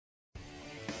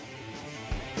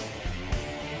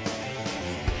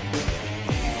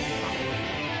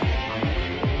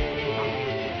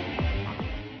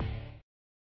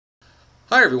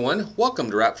Hi everyone, welcome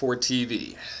to RAP4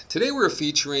 TV. Today we're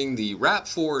featuring the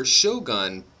RAP4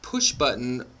 Shogun push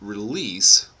button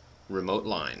release remote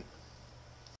line.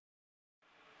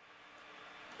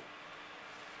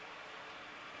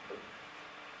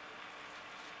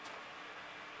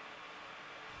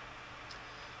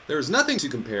 There is nothing to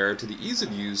compare to the ease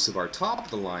of use of our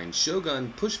top-of-the-line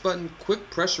Shogun push button quick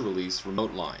pressure release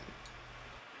remote line.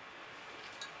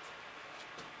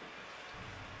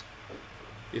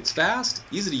 It's fast,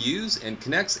 easy to use, and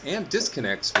connects and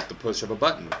disconnects with the push of a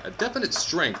button, a definite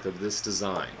strength of this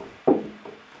design.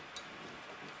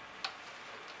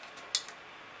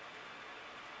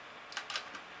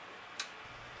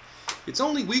 Its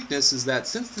only weakness is that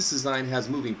since this design has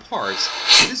moving parts,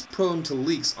 it is prone to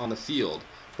leaks on the field,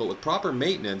 but with proper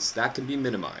maintenance that can be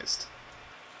minimized.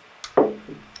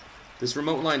 This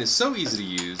remote line is so easy to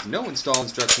use, no install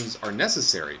instructions are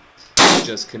necessary. You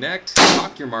just connect,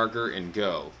 cock your marker, and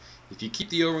go. If you keep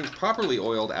the O-rings properly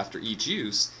oiled after each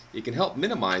use, it can help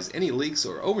minimize any leaks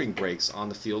or O-ring breaks on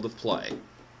the field of play.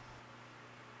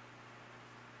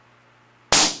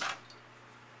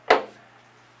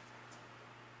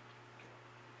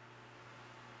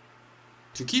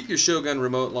 To keep your Shogun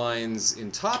remote lines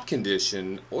in top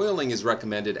condition, oiling is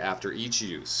recommended after each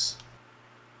use.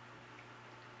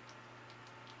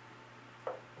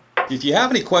 If you have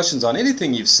any questions on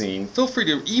anything you've seen, feel free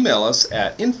to email us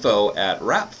at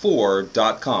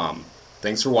info@rap4.com.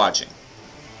 Thanks for watching.